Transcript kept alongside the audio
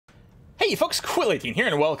Hey folks, Quill18 here,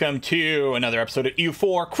 and welcome to another episode of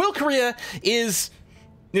EU4. Quill Korea is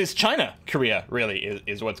China. Korea, really,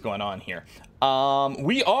 is what's going on here.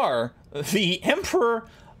 We are the Emperor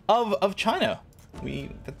of China.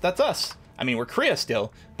 That's us. I mean, we're Korea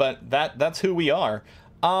still, but that's who we are,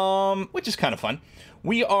 which is kind of fun.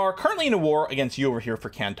 We are currently in a war against you over here for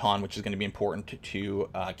Canton, which is going to be important to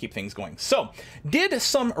keep things going. So, did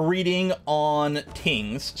some reading on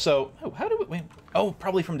Tings. So, how do we... Wait, oh,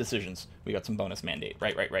 probably from decisions. We got some bonus mandate.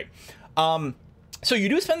 Right. So you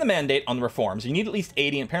do spend the mandate on the reforms. You need at least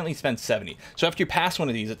 80, and apparently you spend 70. So after you pass one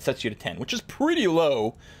of these, it sets you to 10, which is pretty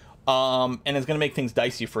low, and it's going to make things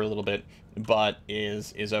dicey for a little bit, but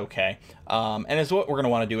is okay. And is what we're going to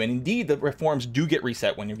want to do. And indeed, the reforms do get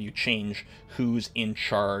reset whenever you change who's in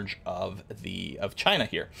charge of China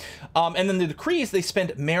here. And then the decrees, they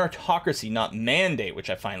spend meritocracy, not mandate, which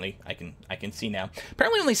I can see now.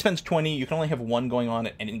 Apparently only spends 20. You can only have one going on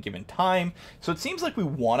at any given time. So it seems like we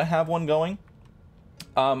want to have one going.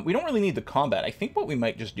 We don't really need the combat. I think what we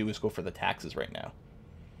might just do is go for the taxes right now.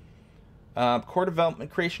 Core development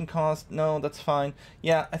creation cost, no, that's fine.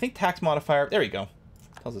 Yeah, I think tax modifier, there you go.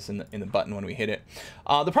 Tells us in the button when we hit it.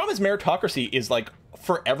 The problem is meritocracy is like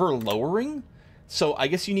forever lowering. So I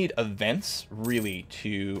guess you need events really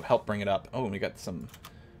to help bring it up. Oh, and we got some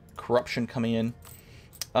corruption coming in.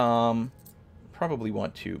 Probably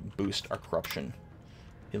want to boost our corruption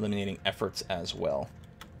eliminating efforts as well.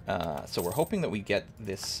 So we're hoping that we get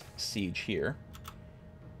this siege here.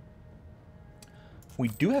 We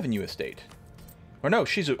do have a new estate. Or no,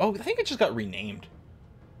 Shizu. Oh, I think it just got renamed.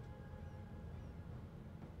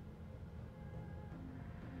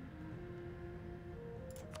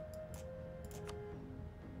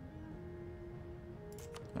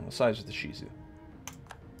 On the size of the Shizu.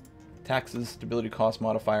 Taxes, stability cost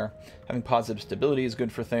modifier. Having positive stability is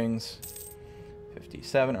good for things.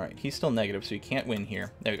 57. All right, he's still negative, so you can't win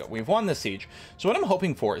here. There we go. We've won this siege. So what I'm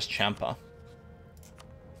hoping for is Champa.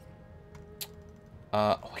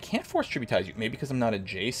 Oh, I can't force tributize you. Maybe because I'm not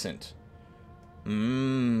adjacent. Oh,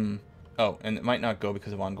 and it might not go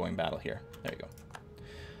because of ongoing battle here. There you go.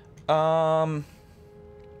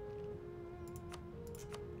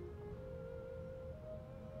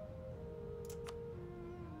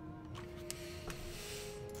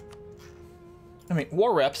 I mean,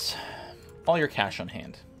 war reps, all your cash on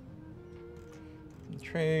hand.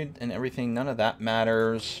 Trade and everything, none of that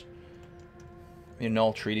matters.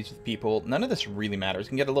 Annul treaties with people. None of this really matters. You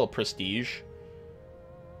can get a little prestige.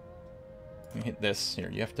 You hit this.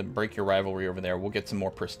 Here, you have to break your rivalry over there. We'll get some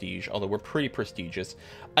more prestige, although we're pretty prestigious.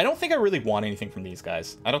 I don't think I really want anything from these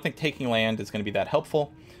guys. I don't think taking land is going to be that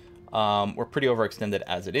helpful. We're pretty overextended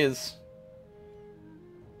as it is.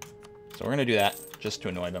 So we're going to do that just to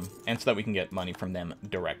annoy them, and so that we can get money from them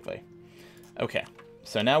directly. Okay,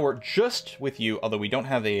 so now we're just with you, although we don't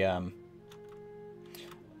have a...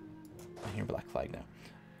 I hear Black Flag now.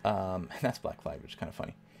 And that's Black Flag, which is kind of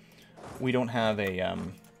funny. We don't have a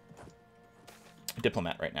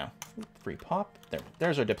diplomat right now. Free pop.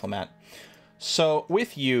 There's our diplomat. So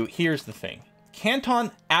with you, here's the thing.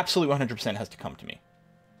 Canton absolutely 100% has to come to me.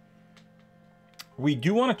 We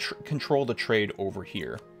do want to control the trade over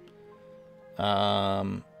here. It's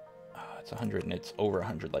 100 and it's over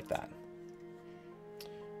 100 like that.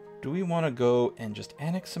 Do we want to go and just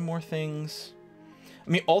annex some more things? I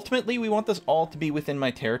mean, ultimately, we want this all to be within my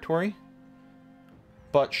territory.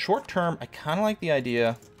 But short term, I kind of like the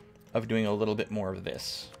idea of doing a little bit more of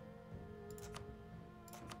this.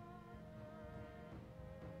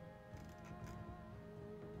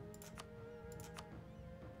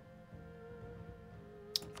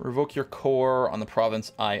 Revoke your core on the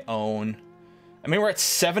province I own. I mean, we're at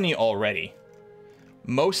 70 already.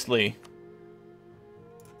 Mostly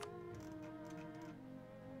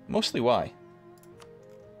why?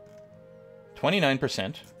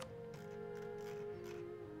 29%.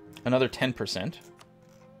 Another 10%. So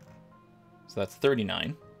that's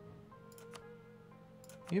 39.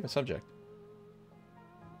 You have a subject.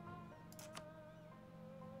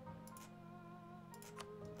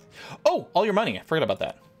 Oh, all your money. I forgot about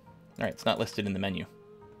that. All right, it's not listed in the menu.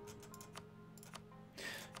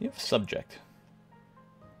 You have a subject.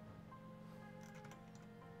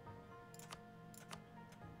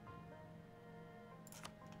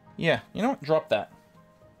 Yeah, you know what? Drop that.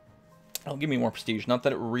 It'll give me more prestige. Not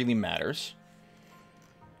that it really matters.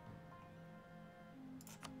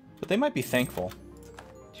 But they might be thankful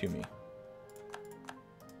to me.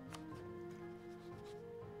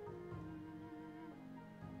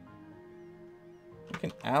 We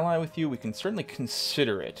can ally with you. We can certainly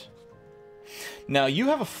consider it. Now, you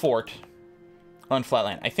have a fort on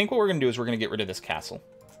Flatland. I think what we're going to do is we're going to get rid of this castle.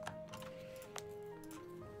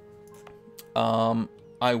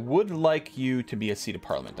 I would like you to be a seat of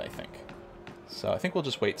parliament, I think. So I think we'll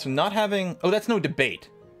just wait. So not having... Oh, that's no debate.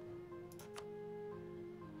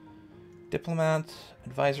 Diplomat,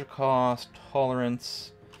 advisor cost,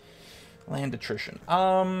 tolerance, land attrition.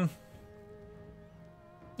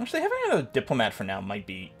 Actually, having a diplomat for now might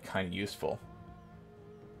be kind of useful.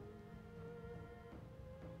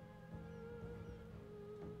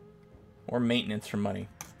 Or maintenance for money.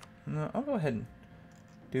 No, I'll go ahead and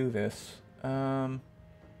do this. Chance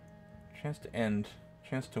to end.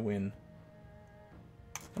 Chance to win.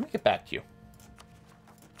 Let me get back to you.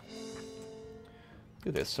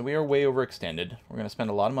 Do this. So we are way overextended. We're going to spend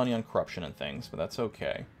a lot of money on corruption and things, but that's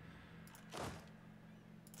okay.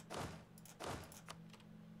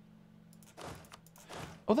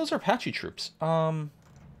 Oh, those are Apache troops. I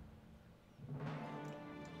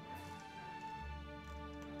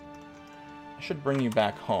should bring you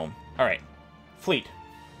back home. All right. Fleet.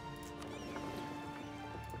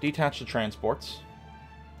 Detach the transports.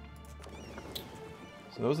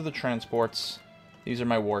 So those are the transports. These are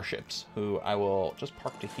my warships, who I will just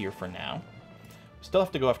park to here for now. Still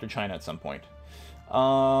have to go after China at some point.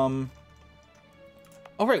 All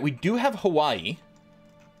right, we do have Hawaii.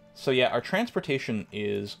 So yeah, our transportation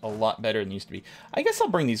is a lot better than it used to be. I guess I'll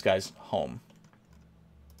bring these guys home.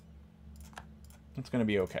 It's going to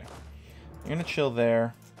be okay. You're going to chill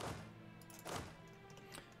there.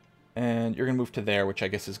 And you're going to move to there, which I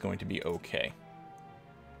guess is going to be okay.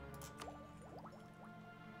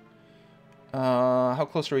 How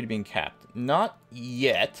close are we to being capped? Not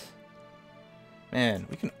yet. Man,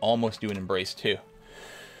 we can almost do an embrace too.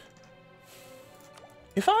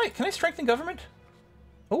 Can I strengthen government?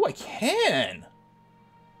 Oh, I can!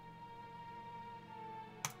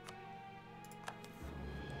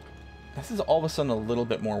 This is all of a sudden a little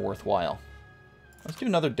bit more worthwhile. Let's do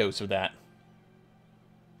another dose of that.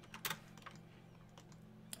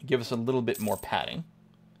 Give us a little bit more padding.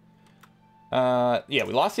 Yeah,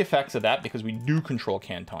 we lost the effects of that because we do control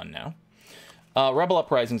Canton now. Rebel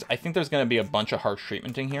uprisings. I think there's going to be a bunch of harsh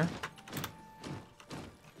treatment in here.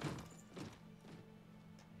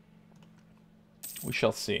 We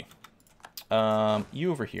shall see.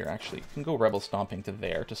 You over here, actually, can go rebel stomping to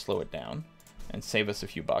there to slow it down and save us a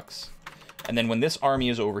few bucks. And then when this army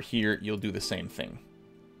is over here, you'll do the same thing.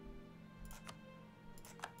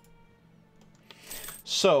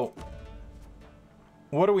 So,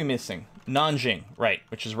 what are we missing? Nanjing, right,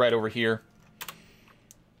 which is right over here.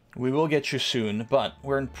 We will get you soon, but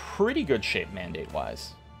we're in pretty good shape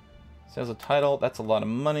mandate-wise. Says a title, that's a lot of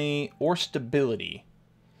money, or stability.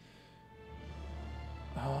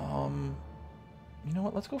 You know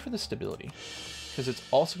what, let's go for the stability. Because it's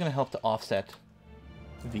also going to help to offset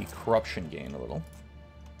the corruption gain a little.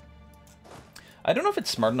 I don't know if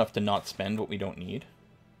it's smart enough to not spend what we don't need.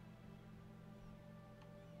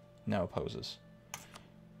 Now opposes.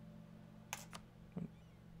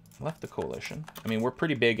 Left the coalition. I mean, we're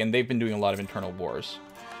pretty big, and they've been doing a lot of internal wars.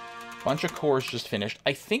 Bunch of cores just finished.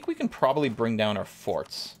 I think we can probably bring down our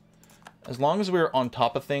forts. As long as we're on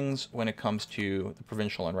top of things when it comes to the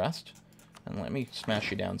provincial unrest. And let me smash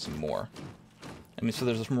you down some more. I mean, so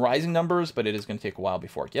there's some rising numbers, but it is going to take a while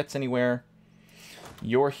before it gets anywhere.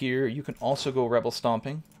 You're here. You can also go rebel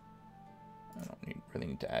stomping. I don't really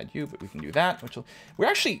need to add you, but we can do that. We're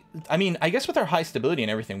actually, I mean, I guess with our high stability and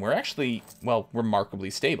everything, we're actually, well, remarkably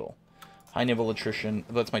stable. High naval attrition.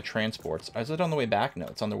 That's my transports. Is it on the way back? No,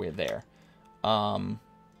 it's on the way there. So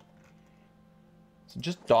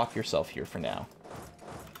just dock yourself here for now.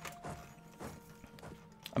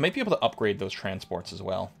 I might be able to upgrade those transports as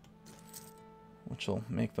well, which will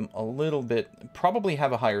make them a little bit, probably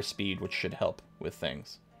have a higher speed, which should help with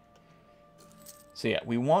things. So yeah,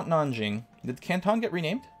 we want Nanjing. Did Canton get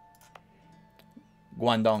renamed?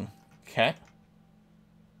 Guangdong. Okay.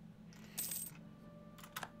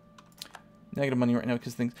 Negative money right now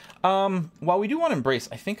because things... while we do want to embrace,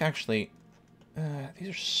 I think actually... these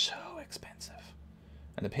are so expensive.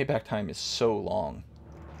 And the payback time is so long.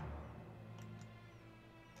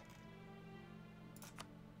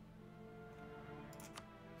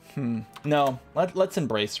 No, let's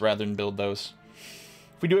embrace rather than build those.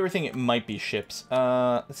 If we do everything, it might be ships.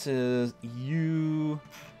 This is you.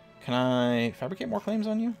 Can I fabricate more claims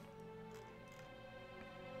on you?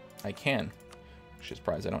 I can. Actually,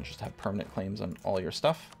 surprised I don't just have permanent claims on all your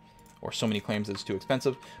stuff. Or so many claims that it's too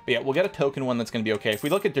expensive. But yeah, we'll get a token one that's going to be okay. If we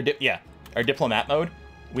look at their our diplomat mode,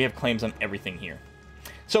 we have claims on everything here.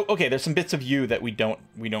 So, okay, there's some bits of you that we don't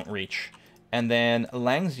reach. And then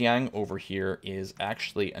Langxiang over here is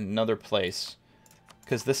actually another place,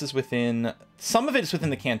 because this is within, some of it is within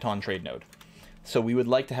the Canton trade node. So we would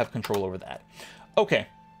like to have control over that. Okay.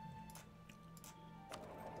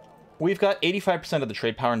 We've got 85% of the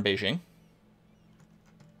trade power in Beijing.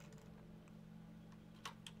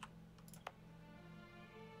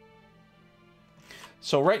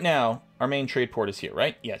 So right now, our main trade port is here,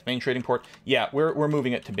 right? Yes, main trading port. Yeah, we're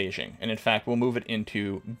moving it to Beijing. And in fact, we'll move it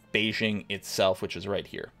into Beijing itself, which is right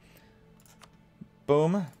here.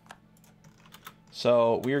 Boom.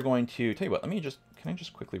 So we are going to... Tell you what, can I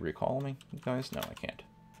just quickly recall me, guys? No, I can't.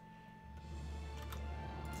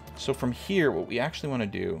 So from here, what we actually want to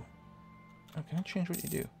do... Oh, can I change what you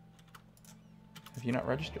do? Have you not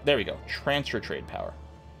registered? There we go. Transfer trade power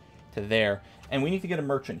to there. And we need to get a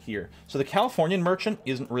merchant here. So the Californian merchant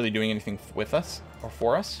isn't really doing anything with us or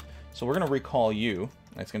for us. So we're going to recall you.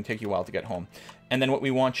 It's going to take you a while to get home. And then what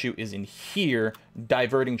we want you is in here,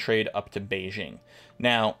 diverting trade up to Beijing.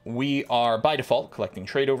 Now, we are, by default, collecting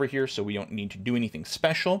trade over here, so we don't need to do anything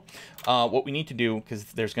special. What we need to do,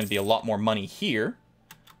 because there's going to be a lot more money here,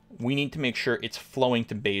 we need to make sure it's flowing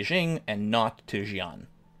to Beijing and not to Xi'an.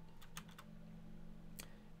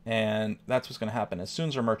 And that's what's going to happen. As soon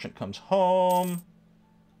as our merchant comes home,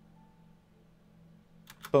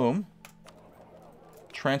 boom,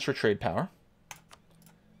 transfer trade power.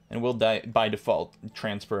 And we'll, by default,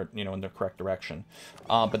 transfer it, in the correct direction.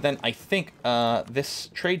 But then I think this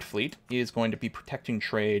trade fleet is going to be protecting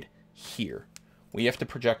trade here. We have to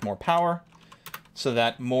project more power so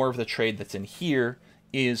that more of the trade that's in here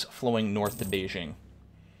is flowing north to Beijing.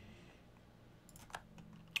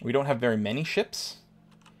 We don't have very many ships.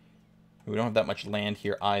 We don't have that much land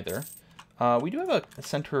here either. We do have a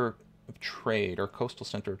center of trade, or coastal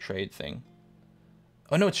center of trade thing.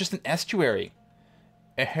 Oh no, it's just an estuary.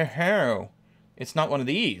 It's not one of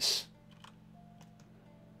these.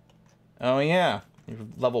 Oh yeah,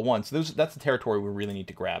 level 1. So that's the territory we really need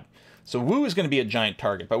to grab. So Wu is going to be a giant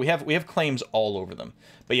target, but we have claims all over them.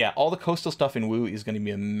 But yeah, all the coastal stuff in Wu is going to be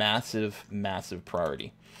a massive, massive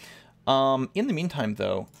priority. In the meantime,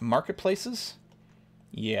 though, marketplaces,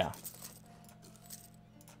 yeah.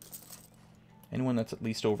 Anyone that's at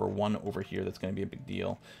least over 1 over here, that's going to be a big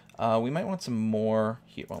deal. We might want some more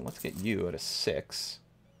here. Well, let's get you at a 6.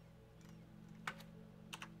 There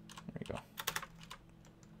we go.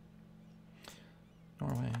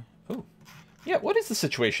 Norway. Oh, yeah. What is the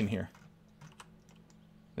situation here?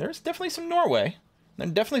 There's definitely some Norway. They're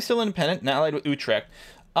definitely still independent and allied with Utrecht.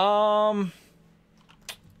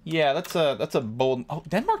 Yeah, that's a bold. Oh,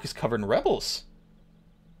 Denmark is covered in rebels.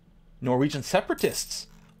 Norwegian separatists.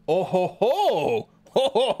 Oh ho ho! Ho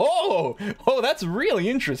ho ho! Oh, that's really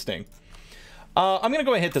interesting. I'm gonna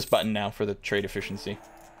go ahead and hit this button now for the trade efficiency.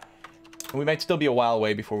 We might still be a while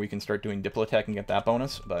away before we can start doing Diplotech and get that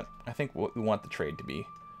bonus, but I think we want the trade to be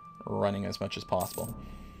running as much as possible.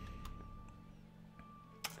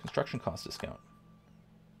 Construction cost discount.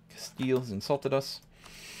 Castile has insulted us.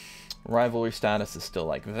 Rivalry status is still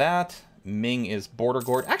like that. Ming is border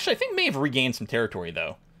guard. Actually, I think Ming have regained some territory,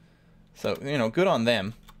 though. So, good on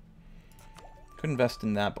them. Could invest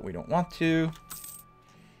in that, but we don't want to.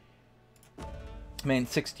 Main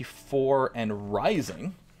 64 and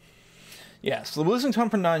rising. Yeah, so losing some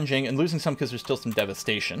from Nanjing and losing some because there's still some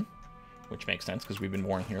devastation, which makes sense because we've been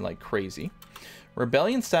warring here like crazy.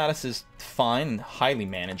 Rebellion status is fine and highly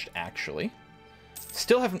managed, actually.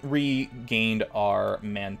 Still haven't regained our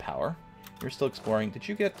manpower. You're still exploring. Did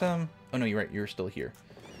you get, oh no, you're right, you're still here.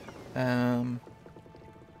 Okay,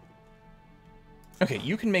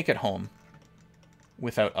 you can make it home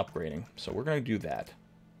without upgrading, so we're going to do that.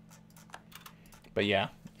 But yeah,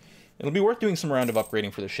 it'll be worth doing some round of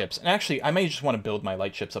upgrading for the ships. And actually, I may just want to build my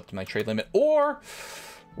light ships up to my trade limit, or...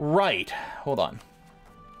 Right, hold on.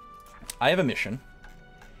 I have a mission.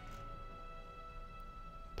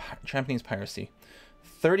 Japanese piracy.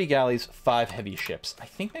 30 galleys, 5 heavy ships. I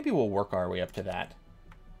think maybe we'll work our way up to that.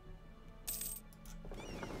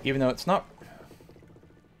 Even though it's not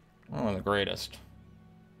one of the greatest.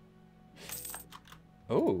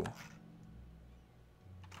 Oh.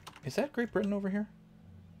 Is that Great Britain over here?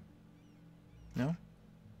 No?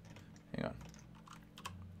 Hang on.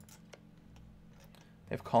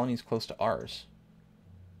 They have colonies close to ours.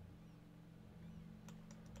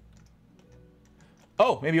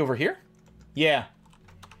 Oh, maybe over here? Yeah.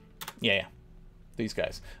 Yeah. These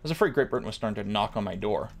guys. I was afraid Great Britain was starting to knock on my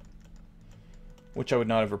door, which I would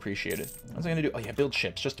not have appreciated. What was I going to do? Oh, yeah, build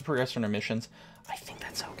ships just to progress on our missions. I think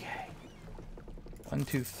that's okay. 1,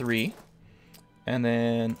 2, 3. And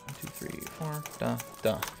then 1, 2, 3, 4.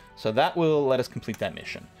 Done. So that will let us complete that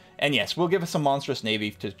mission. And yes, we'll give us a monstrous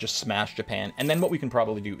navy to just smash Japan. And then what we can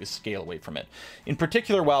probably do is scale away from it. In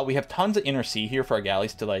particular, while we have tons of inner sea here for our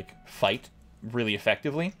galleys to, like, fight really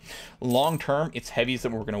effectively, long term, it's heavies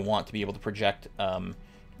that we're going to want to be able to project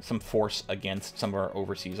some force against some of our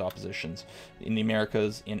overseas oppositions in the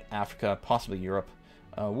Americas, in Africa, possibly Europe.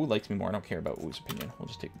 Wu likes me more. I don't care about Wu's opinion. We'll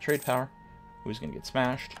just take the trade power. Wu's going to get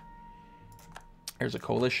smashed. Here's a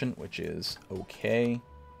coalition, which is okay.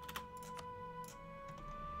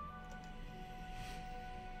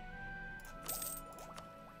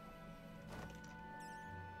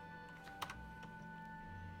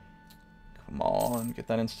 Come on, get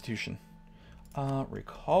that institution.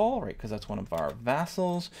 Recall, right, because that's one of our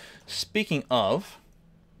vassals. Speaking of,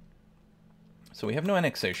 so we have no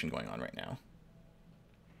annexation going on right now.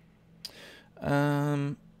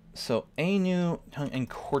 So Ainu and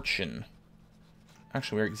Korchin.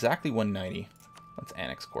 Actually, we're exactly 190. Let's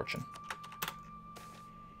annex Korchin.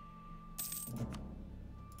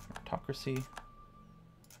 Autocracy.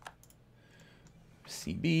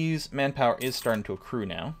 CBs. Manpower is starting to accrue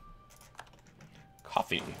now.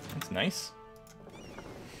 Coffee. That's nice.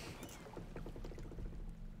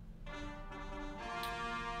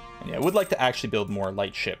 And yeah, I would like to actually build more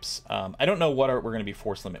light ships. I don't know what we're going to be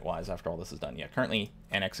force limit-wise after all this is done. Yeah, currently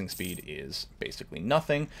annexing speed is basically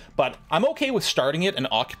nothing. But I'm okay with starting it and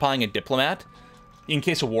occupying a diplomat in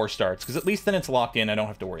case a war starts, because at least then it's locked in. I don't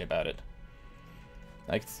have to worry about it.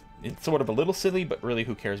 Like, it's sort of a little silly, but really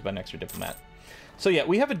who cares about an extra diplomat? So yeah,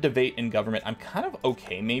 we have a debate in government. I'm kind of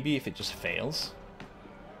okay maybe if it just fails.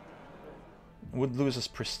 Would lose us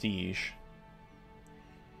prestige.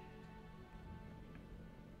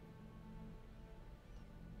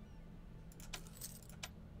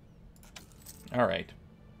 All right.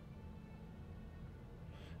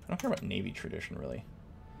 I don't care about Navy tradition, really.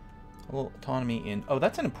 A little autonomy in... Oh,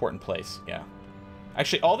 that's an important place, yeah.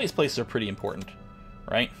 Actually, all these places are pretty important,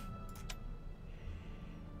 right?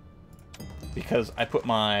 Because I put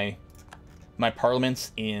my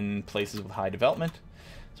parliaments in places with high development.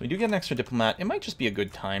 So we do get an extra diplomat. It might just be a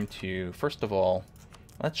good time to, first of all,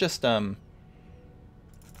 let's just... our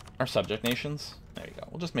subject nations. There you go.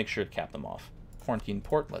 We'll just make sure to cap them off. Quarantine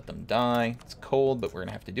port, let them die. It's cold, but we're going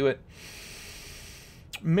to have to do it.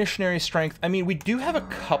 Missionary strength. I mean, we do have a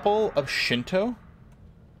couple of Shinto.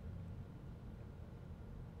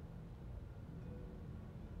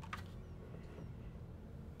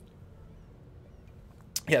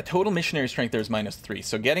 Yeah, total missionary strength there is -3.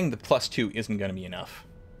 So getting the +2 isn't going to be enough.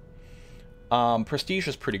 Prestige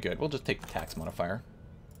is pretty good. We'll just take the tax modifier.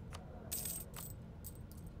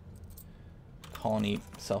 Colony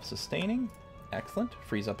self-sustaining. Excellent.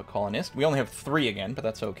 Frees up a colonist. We only have 3 again, but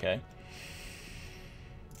that's okay.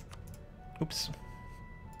 Oops.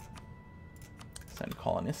 Send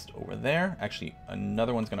colonist over there. Actually,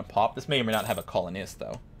 another one's going to pop. This may or may not have a colonist,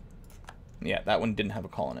 though. Yeah, that one didn't have a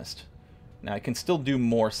colonist. Now, I can still do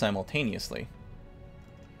more simultaneously.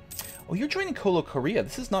 Oh, you're joining Colo Korea.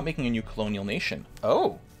 This is not making a new colonial nation.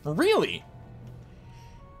 Oh, really?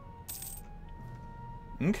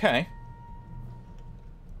 Okay.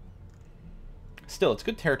 Still, it's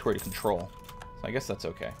good territory to control. So I guess that's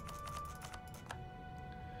okay.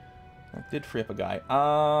 That did free up a guy.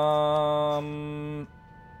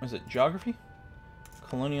 What is it? Geography?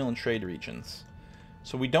 Colonial and trade regions.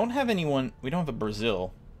 So we don't have anyone... We don't have a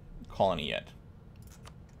Brazil colony yet.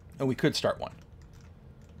 Oh, we could start one.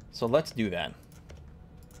 So let's do that.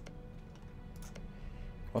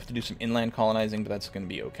 We'll have to do some inland colonizing, but that's going to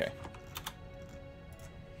be okay.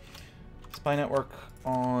 Spy network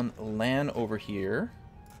on land over here.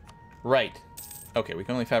 Right. Okay, we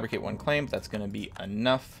can only fabricate 1 claim, but that's going to be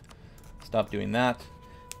enough. Stop doing that.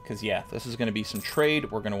 Because, yeah, this is going to be some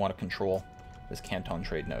trade. We're going to want to control this Canton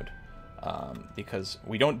trade node. Because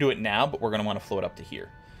we don't do it now, but we're going to want to flow it up to here.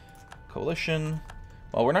 Coalition.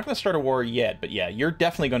 Well, we're not going to start a war yet, but yeah, you're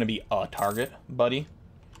definitely going to be a target, buddy.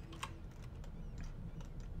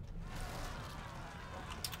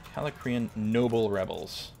 Calacrian noble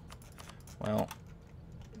rebels. Well,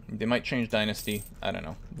 they might change dynasty. I don't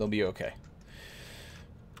know. They'll be okay.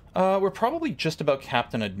 We're probably just about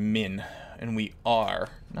Captain Admin, and we are.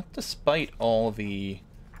 Not despite all the...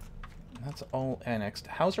 That's all annexed.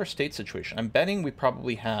 How's our state situation? I'm betting we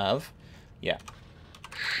probably have... Yeah.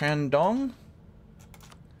 Shandong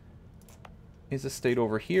is a state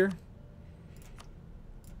over here.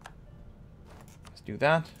 Let's do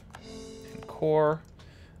that. And core.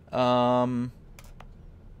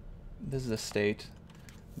 This is a state.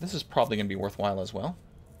 This is probably going to be worthwhile as well.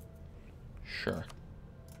 Sure.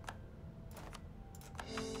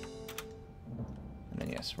 And then,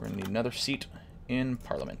 yes, we're going to need another seat in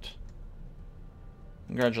Parliament.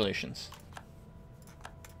 Congratulations.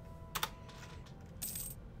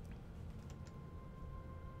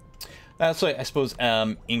 So I suppose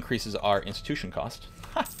increases our institution cost.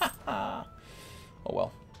 Oh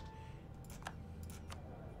well.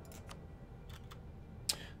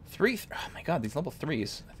 Oh my god, these level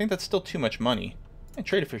 3s. I think that's still too much money. And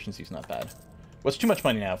trade efficiency is not bad. Well, it's too much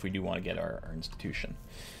money now if we do want to get our institution.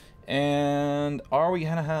 And are we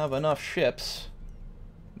going to have enough ships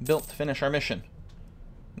built to finish our mission?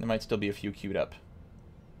 There might still be a few queued up.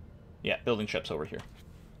 Yeah, building ships over here.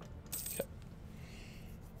 Okay.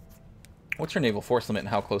 What's our naval force limit and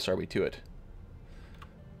how close are we to it?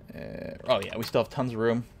 Oh yeah, we still have tons of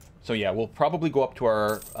room. So yeah, we'll probably go up to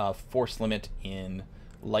our force limit in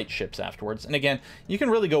light ships afterwards. And again, you can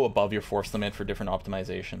really go above your force limit for different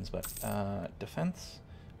optimizations, but defense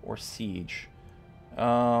or siege?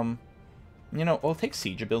 You know, we'll take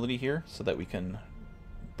siege ability here so that we can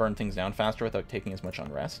burn things down faster without taking as much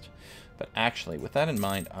unrest. But actually, with that in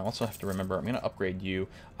mind, I also have to remember I'm going to upgrade you.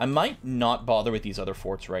 I might not bother with these other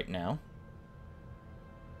forts right now.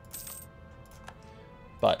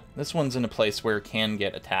 But this one's in a place where it can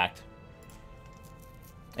get attacked.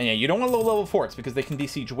 And yeah, you don't want low-level forts because they can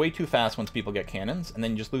besiege way too fast once people get cannons, and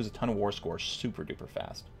then you just lose a ton of war score super-duper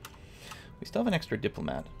fast. We still have an extra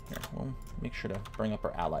diplomat. Here, we'll make sure to bring up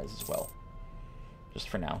our allies as well. Just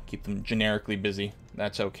for now. Keep them generically busy.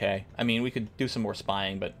 That's okay. I mean, we could do some more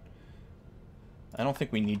spying, but I don't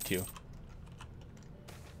think we need to.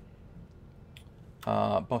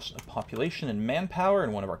 Most population and manpower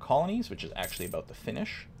in one of our colonies, which is actually about to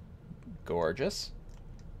finish. Gorgeous.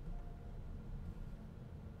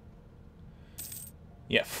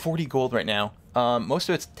 Yeah, 40 gold right now. Most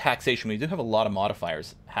of it's taxation. We do have a lot of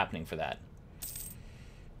modifiers happening for that.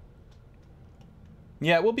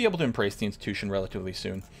 Yeah, we'll be able to embrace the institution relatively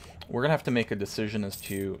soon. We're going to have to make a decision as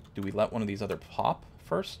to, do we let one of these other pop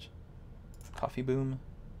first? Coffee boom?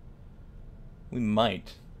 We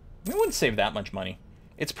might. We wouldn't save that much money.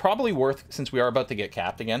 It's probably worth, since we are about to get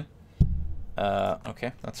capped again.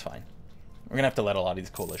 Okay, that's fine. We're going to have to let a lot of these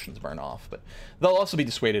coalitions burn off, but they'll also be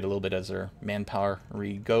dissuaded a little bit as their manpower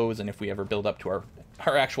goes, and if we ever build up to our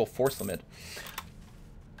actual force limit.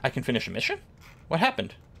 I can finish a mission? What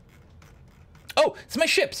happened? Oh, it's my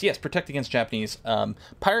ships! Yes, protect against Japanese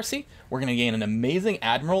piracy. We're going to gain an amazing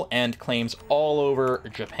admiral and claims all over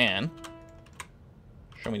Japan.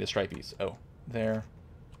 Show me the stripies. Oh, there.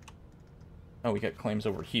 Oh, we got claims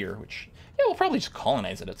over here, which... yeah, we'll probably just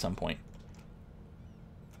colonize it at some point.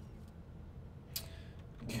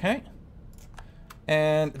 Okay.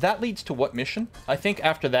 And that leads to what mission? I think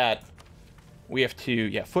after that, we have to,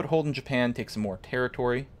 yeah, foothold in Japan, take some more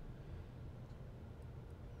territory.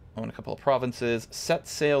 Own a couple of provinces. Set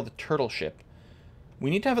sail the turtle ship.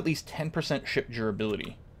 We need to have at least 10% ship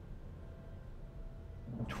durability.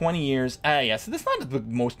 20 years. Yeah, so that's not the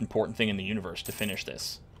most important thing in the universe to finish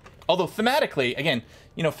this. Although thematically, again,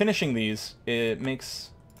 you know, finishing these, it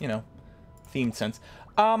makes, you know, themed sense.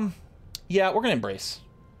 Yeah, we're going to embrace.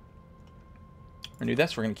 We're going to do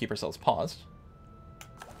this. We're going to keep ourselves paused.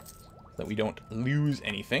 So that we don't lose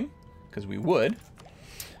anything. Because we would.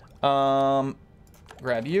 Grab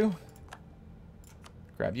you.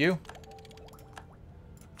 Grab you.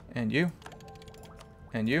 And you.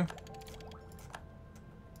 And you.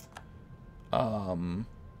 Let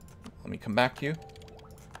me come back to you.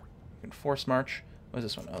 We can force march. What is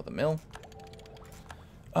this one? Oh, the mill.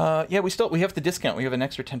 Yeah, we have the discount. We have an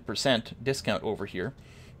extra 10% discount over here.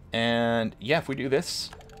 And yeah, if we do this,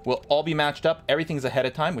 we'll all be matched up. Everything's ahead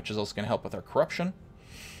of time, which is also going to help with our corruption.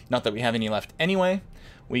 Not that we have any left anyway.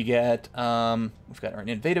 We get, we've got our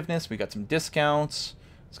inventiveness. We got some discounts.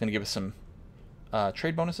 It's going to give us some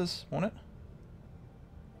trade bonuses, won't it?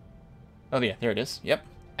 Oh, yeah, there it is. Yep.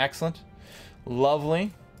 Excellent.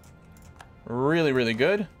 Lovely. Really, really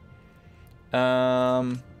good.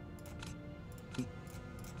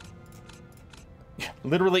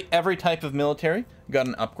 Literally every type of military got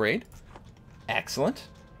an upgrade. Excellent.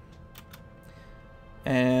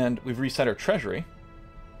 And we've reset our treasury.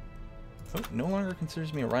 Oh, no longer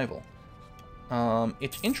considers me a rival.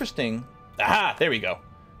 It's interesting. Aha! There we go.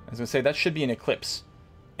 I was going to say, that should be an eclipse.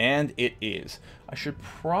 And it is. I should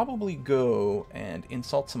probably go and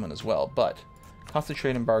insult someone as well, but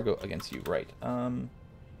concentrate embargo against you, right. Let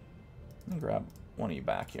me grab one of you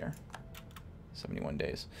back here. 71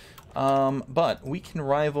 days. But we can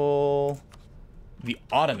rival the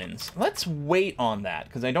Ottomans. Let's wait on that,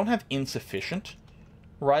 because I don't have insufficient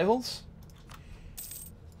rivals.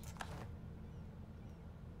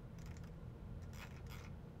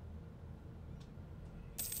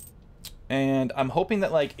 And I'm hoping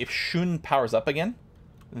that, like, if Shun powers up again,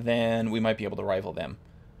 then we might be able to rival them.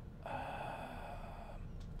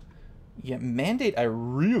 Yeah, Mandate I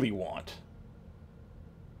really want.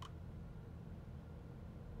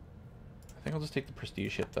 I think I'll just take the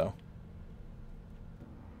Prestige hit, though.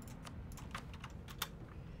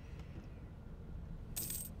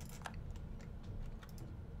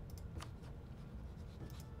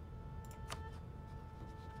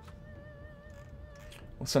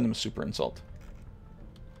 We'll send them a super insult.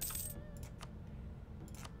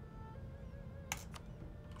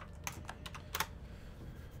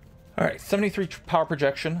 All right, 73 power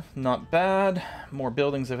projection, not bad. More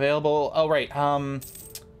buildings available. Oh, right,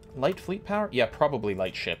 light fleet power? Yeah, probably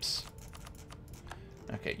light ships.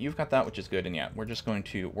 Okay, you've got that, which is good, and yeah, we're just going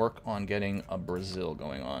to work on getting a Brazil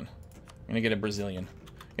going on. I'm gonna get a Brazilian.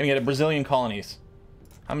 I'm gonna get a Brazilian colonies.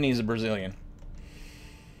 How many is a Brazilian?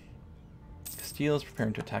 Castile is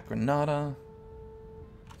preparing to attack Granada.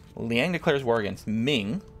 Liang declares war against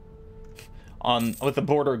Ming with the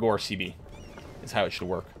border Gore CB is how it should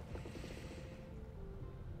work.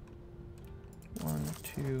 1,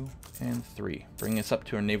 2, and 3. Bringing us up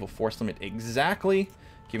to our naval force limit exactly.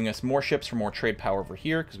 Giving us more ships for more trade power over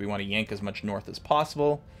here, because we want to yank as much north as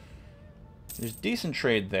possible. There's decent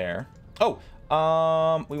trade there. Oh,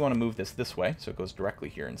 we want to move this way, so it goes directly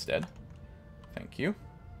here instead. Thank you.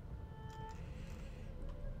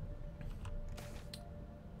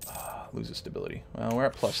 Loses stability. Well, we're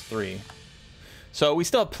at +3. So we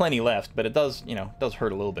still have plenty left, but it does, you know, does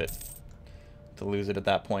hurt a little bit to lose it at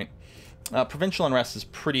that point. Provincial unrest is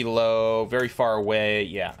pretty low, very far away.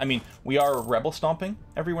 Yeah, I mean, we are rebel stomping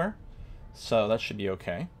everywhere, so that should be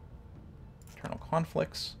okay. Internal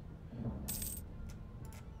conflicts.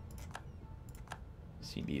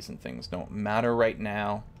 CBs and things don't matter right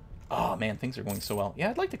now. Oh, man, things are going so well. Yeah,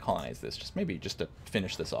 I'd like to colonize this, just to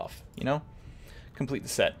finish this off, you know? Complete the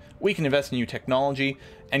set. We can invest in new technology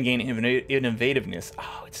and gain innovativeness.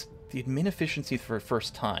 Oh, it's the admin efficiency for the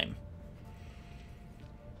first time.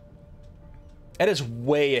 That is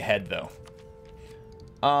way ahead, though.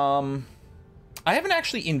 I haven't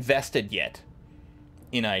actually invested yet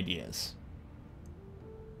in ideas.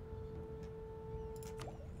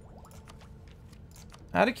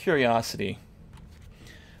 Out of curiosity,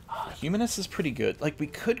 Humanist is pretty good. Like, we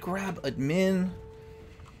could grab admin.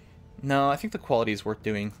 No, I think the quality is worth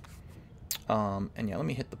doing. And yeah, let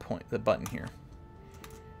me hit the button here.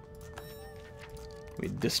 We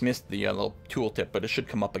dismissed the little tooltip, but it should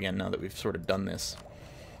come up again now that we've sort of done this.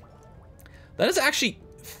 That is actually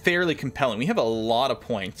fairly compelling. We have a lot of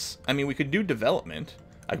points. I mean, we could do development.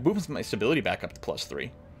 I could move my stability back up to +3.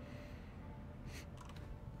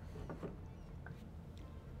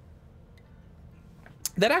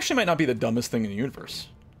 That actually might not be the dumbest thing in the universe.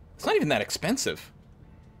 It's not even that expensive.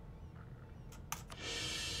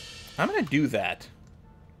 I'm going to do that.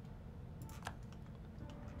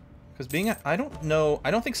 Because I don't know,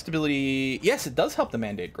 I don't think stability, yes, it does help the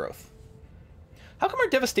mandate growth. How come our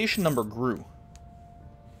devastation number grew?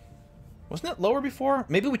 Wasn't it lower before?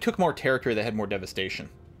 Maybe we took more territory that had more devastation.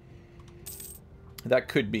 That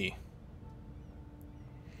could be.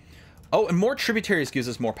 Oh, and more tributaries gives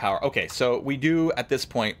us more power. Okay, so we do, at this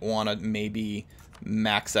point, want to maybe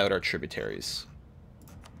max out our tributaries.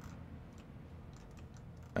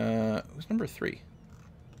 Who's number 3?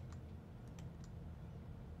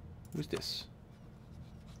 Who's this?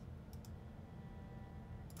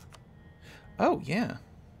 Oh, yeah.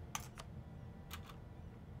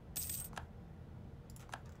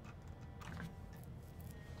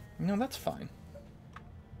 No, that's fine.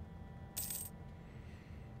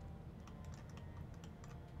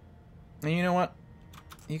 And you know what?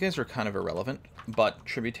 You guys are kind of irrelevant, but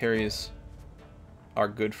tributaries are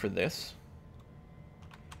good for this.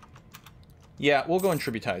 Yeah, we'll go and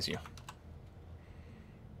tributize you.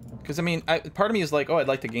 Because, I mean, part of me is like, oh, I'd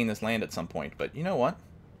like to gain this land at some point. But you know what?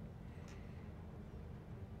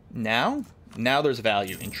 Now there's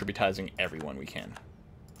value in tributizing everyone we can.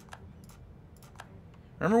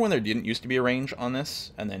 Remember when there didn't used to be a range on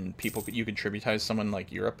this? And then you could tributize someone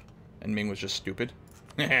like Europe? And Ming was just stupid?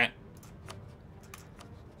 Dun,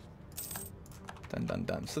 dun,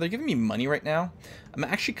 dun. So they're giving me money right now. I'm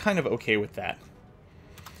actually kind of okay with that.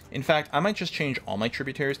 In fact, I might just change all my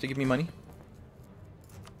tributaries to give me money.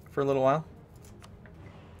 For a little while.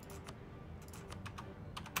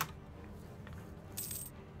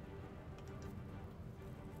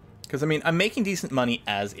 Because, I mean, I'm making decent money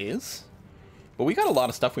as is. But we got a lot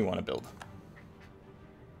of stuff we want to build.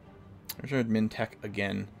 There's our admin tech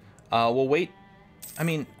again. We'll wait. I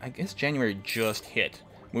mean, I guess January just hit.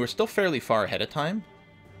 We were still fairly far ahead of time.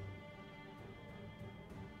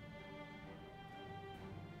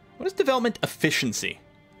 What is development efficiency?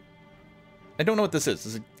 I don't know what this is.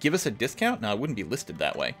 Does it give us a discount? No, it wouldn't be listed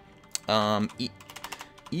that way.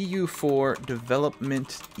 EU for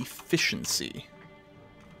development efficiency.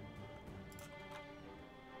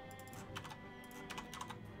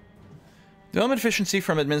 Development efficiency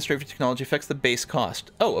from administrative technology affects the base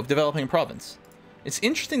cost. Oh, of developing a province. It's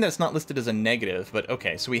interesting that it's not listed as a negative, but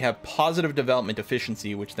okay. So we have positive development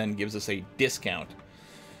efficiency, which then gives us a discount.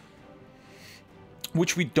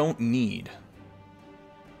 which we don't need.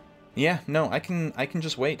 Yeah, no, I can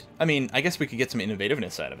just wait. I mean, I guess we could get some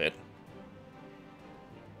innovativeness out of it.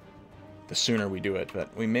 The sooner we do it,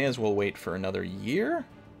 but we may as well wait for another year.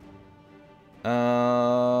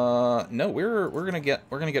 No, we're gonna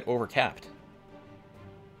get overcapped.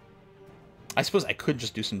 I suppose I could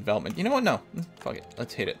just do some development. You know what? No, fuck it.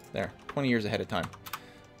 Let's hit it there. 20 years ahead of time.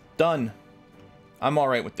 Done. I'm all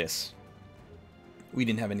right with this. We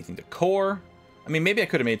didn't have anything to core. I mean, maybe I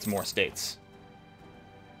could have made some more states.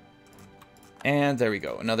 And there we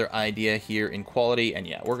go. Another idea here in quality. And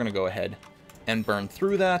yeah, we're going to go ahead and burn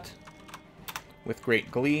through that with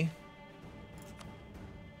great glee.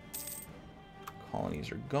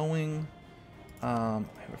 Colonies are going. I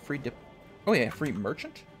have a free dip. Oh yeah, free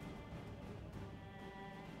merchant.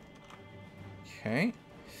 Okay.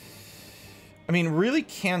 I mean, really,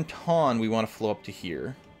 Canton, we want to flow up to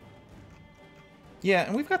here. Yeah,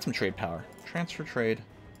 and we've got some trade power. Transfer trade.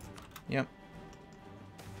 Yep.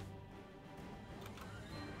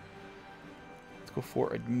 Let's go for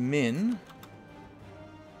admin.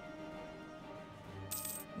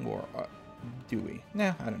 Or do we?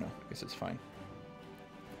 Nah, I don't know. I guess it's fine.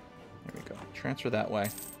 There we go. Transfer that way.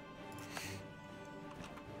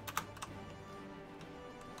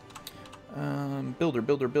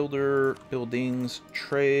 Builder, buildings,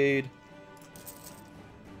 trade.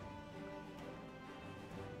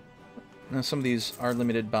 Now, some of these are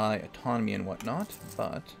limited by autonomy and whatnot,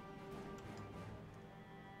 but...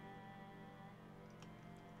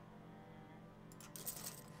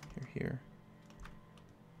 Here.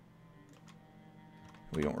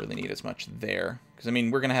 We don't really need as much there. Because, I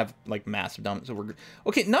mean, we're going to have, like, massive dominance over...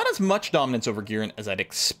 Okay, not as much dominance over Giran as I'd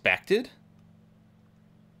expected.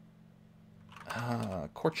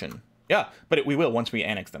 Korchin. Yeah, but we will once we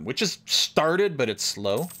annex them, which is started, but it's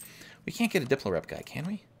slow. We can't get a Diplo rep guy, can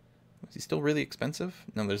we? Is he still really expensive?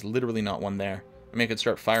 No, there's literally not one there. I mean, I could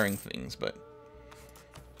start firing things, but...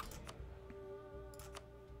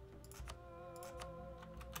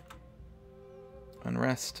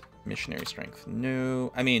 Unrest, missionary strength.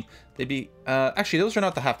 No, I mean, they'd be... actually, those are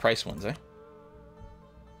not the half-price ones, eh?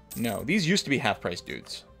 No, these used to be half-price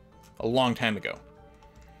dudes. A long time ago.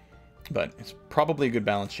 But it's probably a good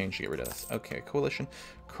balance change to get rid of this. Okay, coalition.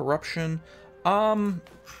 Corruption.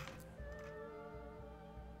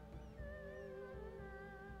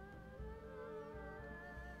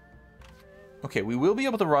 Okay, we will be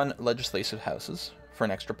able to run legislative houses for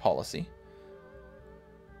an extra policy.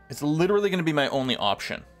 It's literally going to be my only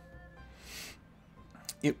option.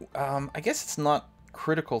 I guess it's not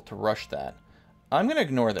critical to rush that. I'm going to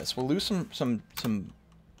ignore this. We'll lose some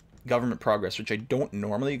government progress, which I don't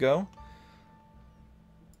normally go.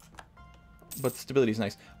 But stability is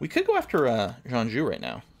nice. We could go after Jeonju right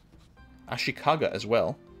now. Ashikaga as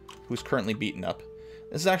well, who's currently beaten up.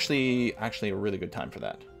 This is actually a really good time for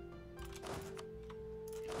that.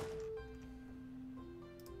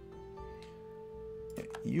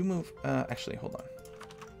 You move... actually, hold on.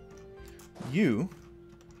 You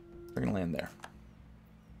are going to land there.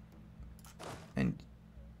 And...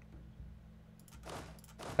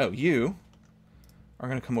 Oh, you are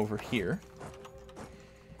going to come over here.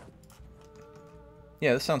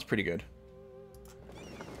 Yeah, this sounds pretty good.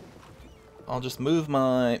 I'll just move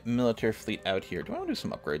my military fleet out here. Do I want to do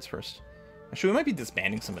some upgrades first? Actually, we might be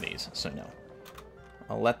disbanding some of these, so no.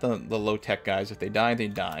 I'll let the low-tech guys, if they die, they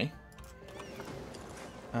die.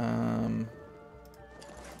 I'll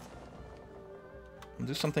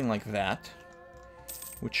do something like that,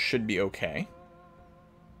 which should be okay.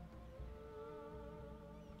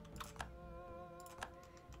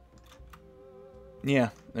 Yeah,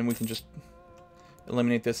 then we can just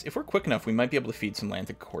eliminate this. If we're quick enough, we might be able to feed some land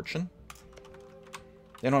to Korchin.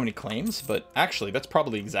 They don't have any claims, but actually, that's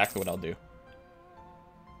probably exactly what I'll do.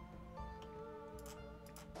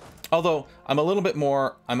 Although, I'm a little bit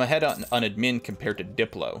more... I'm ahead on admin compared to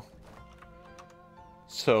Diplo.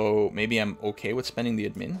 So, maybe I'm okay with spending the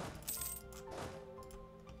admin.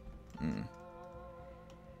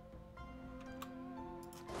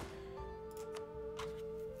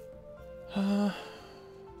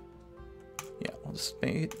 Yeah, we'll just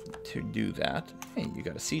pay to do that. Hey, you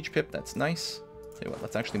got a siege pip. That's nice. Tell you what,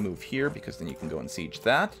 let's actually move here, because then you can go and siege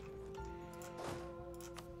that.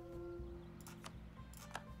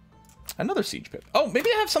 Another siege pip. Oh, maybe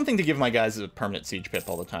I have something to give my guys a permanent siege pip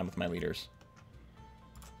all the time with my leaders.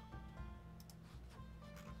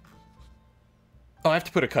 Oh, I have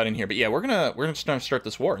to put a cut in here, but yeah, we're gonna start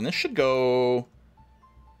this war, and this should go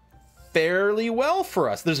fairly well for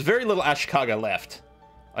us. There's very little Ashikaga left.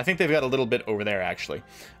 I think they've got a little bit over there, actually.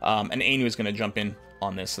 And Ainu is going to jump in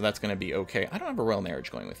on this, so that's going to be okay. I don't have a royal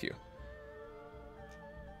marriage going with you.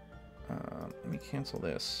 me cancel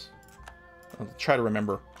this. I'll try to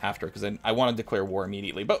remember after, because I want to declare war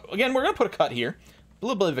immediately. But again, we're going to put a cut here. A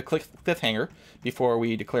little bit of a cliffhanger before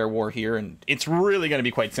we declare war here, and it's really going to be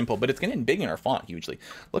quite simple, but it's going to be big in our font hugely.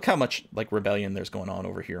 Look how much like rebellion there's going on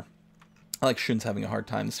over here. I like Shun's having a hard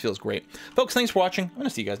time. This feels great. Folks, thanks for watching. I'm going to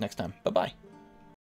see you guys next time. Bye-bye.